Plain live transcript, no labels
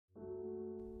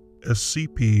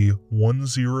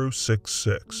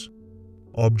SCP-1066.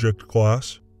 Object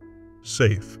Class: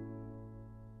 Safe.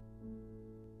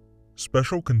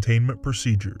 Special Containment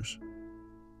Procedures.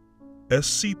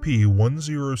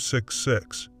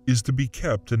 SCP-1066 is to be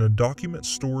kept in a document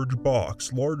storage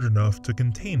box large enough to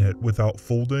contain it without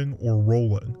folding or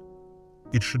rolling.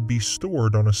 It should be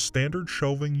stored on a standard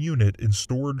shelving unit in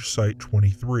Storage Site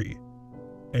 23.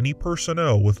 Any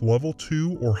personnel with Level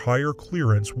 2 or higher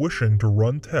clearance wishing to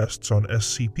run tests on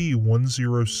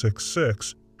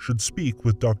SCP-1066 should speak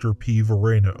with Dr. P.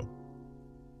 Vereno.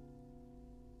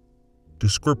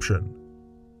 Description: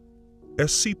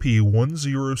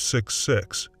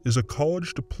 SCP-1066 is a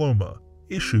college diploma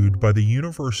issued by the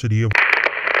University of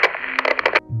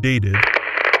dated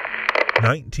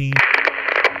 19.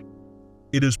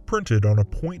 It is printed on a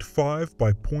 0.5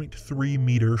 by 0.3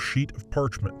 meter sheet of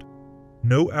parchment.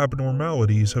 No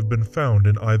abnormalities have been found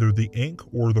in either the ink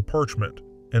or the parchment,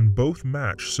 and both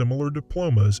match similar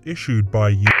diplomas issued by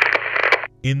U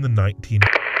in the 19.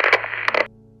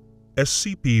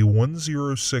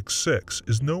 SCP-1066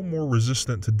 is no more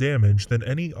resistant to damage than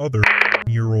any other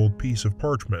year-old piece of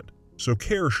parchment, so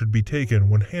care should be taken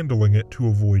when handling it to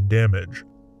avoid damage.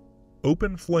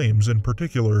 Open flames in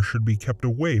particular should be kept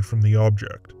away from the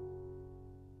object.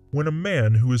 When a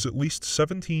man who is at least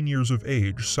 17 years of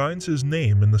age signs his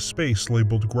name in the space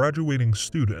labeled graduating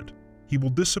student, he will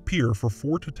disappear for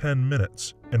 4 to 10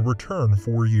 minutes and return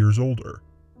 4 years older.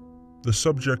 The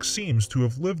subject seems to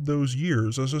have lived those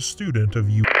years as a student of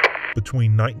U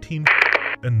between 19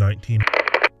 and 19,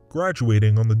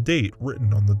 graduating on the date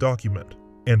written on the document,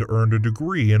 and earned a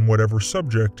degree in whatever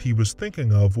subject he was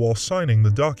thinking of while signing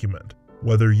the document,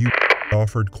 whether U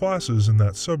offered classes in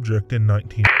that subject in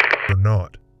 19 or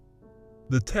not.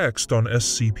 The text on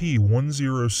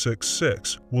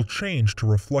SCP-1066 will change to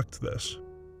reflect this.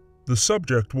 The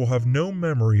subject will have no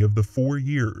memory of the 4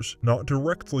 years not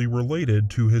directly related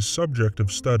to his subject of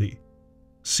study.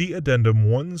 See Addendum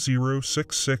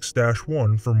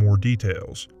 1066-1 for more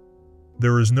details.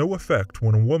 There is no effect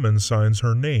when a woman signs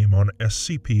her name on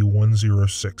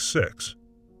SCP-1066.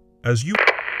 As U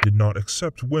did not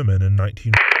accept women in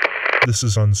 19, this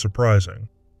is unsurprising.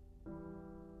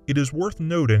 It is worth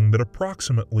noting that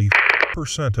approximately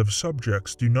 5% of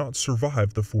subjects do not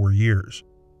survive the 4 years.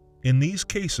 In these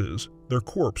cases, their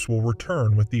corpse will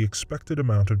return with the expected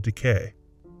amount of decay.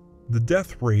 The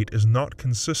death rate is not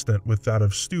consistent with that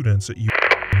of students at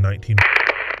U19.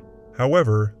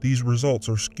 However, these results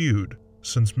are skewed,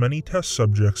 since many test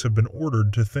subjects have been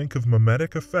ordered to think of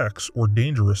mimetic effects or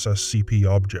dangerous SCP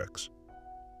objects.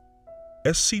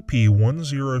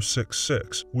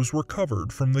 SCP-1066 was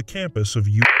recovered from the campus of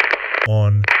U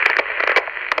on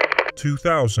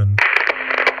 2000.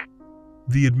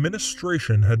 The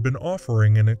administration had been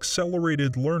offering an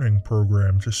accelerated learning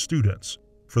program to students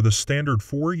for the standard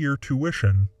 4-year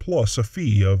tuition plus a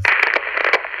fee of.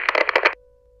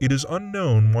 It is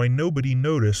unknown why nobody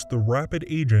noticed the rapid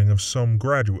aging of some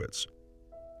graduates.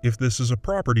 If this is a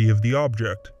property of the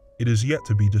object, it is yet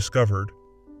to be discovered.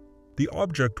 The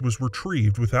object was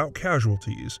retrieved without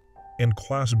casualties, and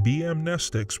Class B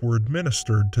amnestics were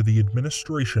administered to the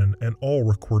administration and all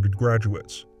recorded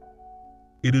graduates.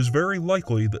 It is very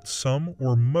likely that some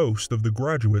or most of the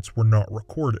graduates were not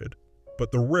recorded,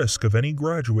 but the risk of any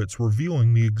graduates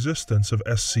revealing the existence of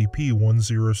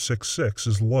SCP-1066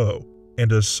 is low,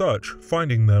 and as such,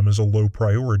 finding them is a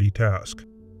low-priority task.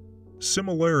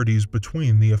 Similarities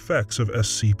between the effects of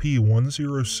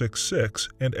SCP-1066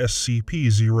 and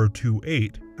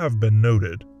SCP-028 have been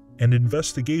noted, and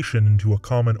investigation into a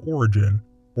common origin,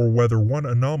 or whether one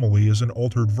anomaly is an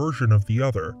altered version of the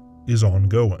other, is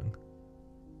ongoing.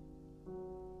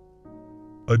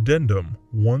 Addendum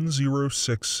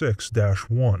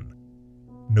 1066-1.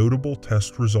 Notable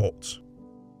Test Results.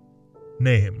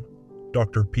 Name: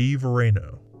 Dr. P.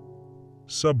 Vereno.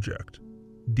 Subject: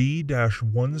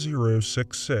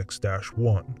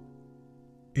 D-1066-1.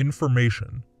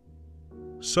 Information: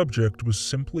 Subject was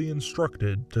simply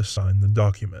instructed to sign the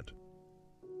document.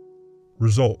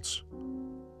 Results: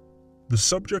 The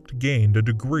subject gained a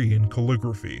degree in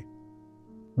calligraphy.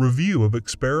 Review of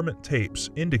experiment tapes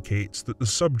indicates that the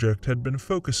subject had been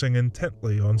focusing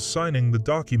intently on signing the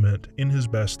document in his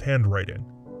best handwriting.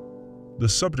 The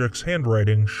subject's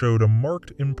handwriting showed a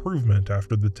marked improvement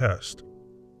after the test.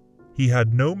 He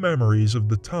had no memories of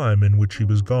the time in which he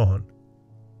was gone.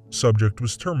 Subject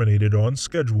was terminated on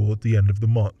schedule at the end of the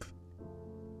month.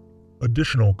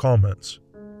 Additional comments: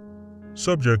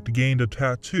 Subject gained a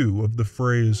tattoo of the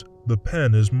phrase, "The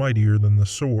pen is mightier than the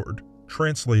sword,"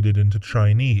 translated into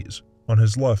Chinese, on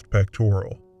his left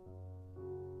pectoral.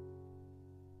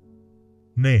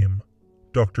 Name: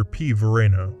 Dr. P.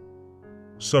 Vereno.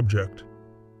 Subject: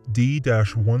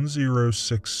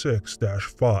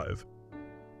 D-1066-5.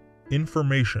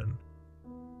 Information: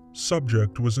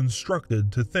 Subject was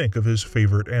instructed to think of his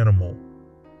favorite animal.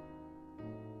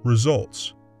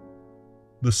 Results: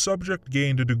 The subject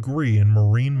gained a degree in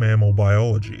marine mammal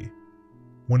biology.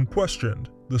 When questioned,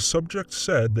 the subject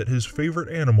said that his favorite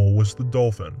animal was the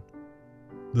dolphin.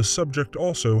 The subject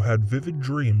also had vivid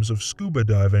dreams of scuba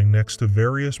diving next to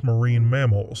various marine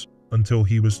mammals until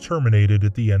he was terminated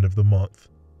at the end of the month.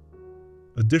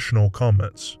 Additional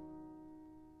comments: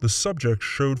 The subject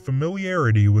showed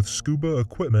familiarity with scuba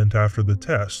equipment after the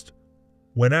test.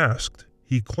 When asked,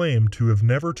 he claimed to have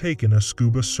never taken a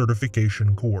scuba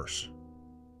certification course.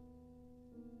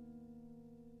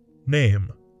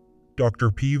 Name: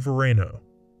 Dr. P. Vereno.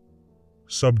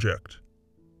 Subject: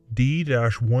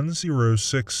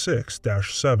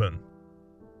 D-1066-7.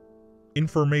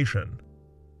 Information: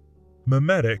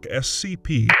 Memetic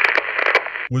SCP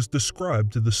was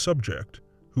described to the subject,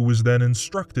 who was then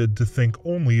instructed to think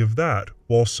only of that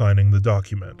while signing the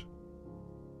document.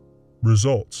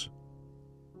 Results: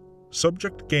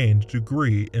 Subject gained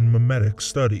degree in memetic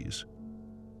studies.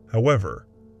 However,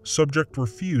 subject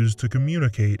refused to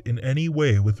communicate in any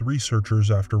way with researchers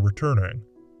after returning,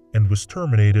 and was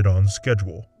terminated on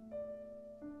schedule.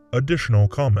 Additional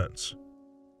comments: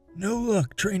 No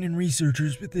luck training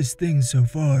researchers with this thing so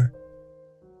far.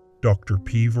 Dr.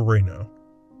 P. Vereno.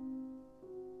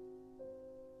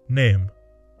 Name: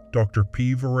 Dr.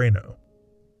 P. Vereno.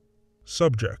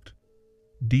 Subject: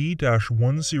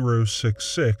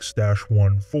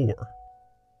 D-1066-14.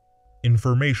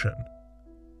 Information: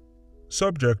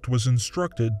 Subject was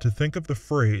instructed to think of the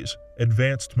phrase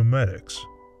advanced memetics.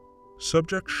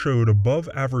 Subject showed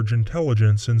above-average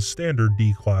intelligence in standard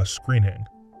D-class screening.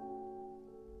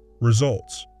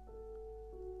 Results: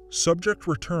 Subject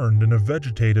returned in a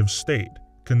vegetative state,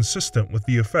 consistent with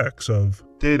the effects of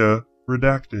data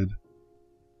redacted.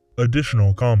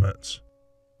 Additional comments: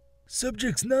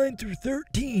 Subjects 9 through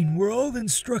 13 were all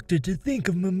instructed to think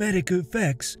of memetic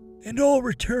effects, and all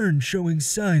returned showing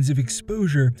signs of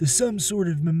exposure to some sort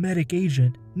of memetic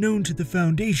agent known to the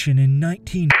Foundation in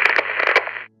 19...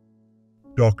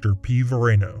 Dr. P.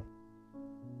 Vereno.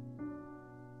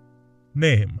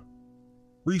 Name: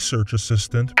 Research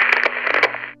Assistant.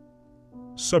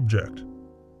 Subject: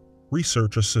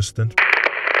 Research Assistant.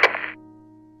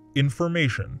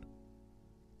 Information: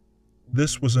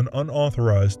 This was an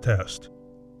unauthorized test.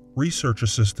 Research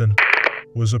Assistant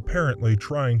was apparently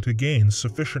trying to gain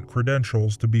sufficient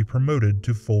credentials to be promoted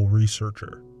to full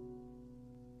researcher.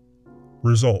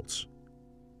 Results: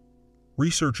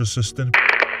 Research Assistant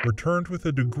returned with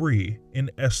a degree in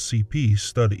SCP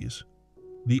studies.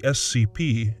 The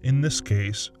SCP, in this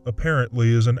case,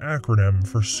 apparently is an acronym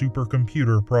for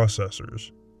supercomputer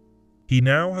processors. He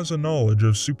now has a knowledge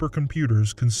of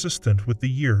supercomputers consistent with the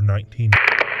year 19...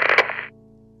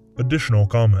 Additional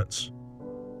comments: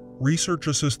 Research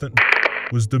Assistant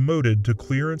was demoted to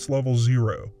Clearance Level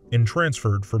 0 and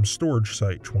transferred from Storage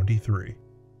Site 23.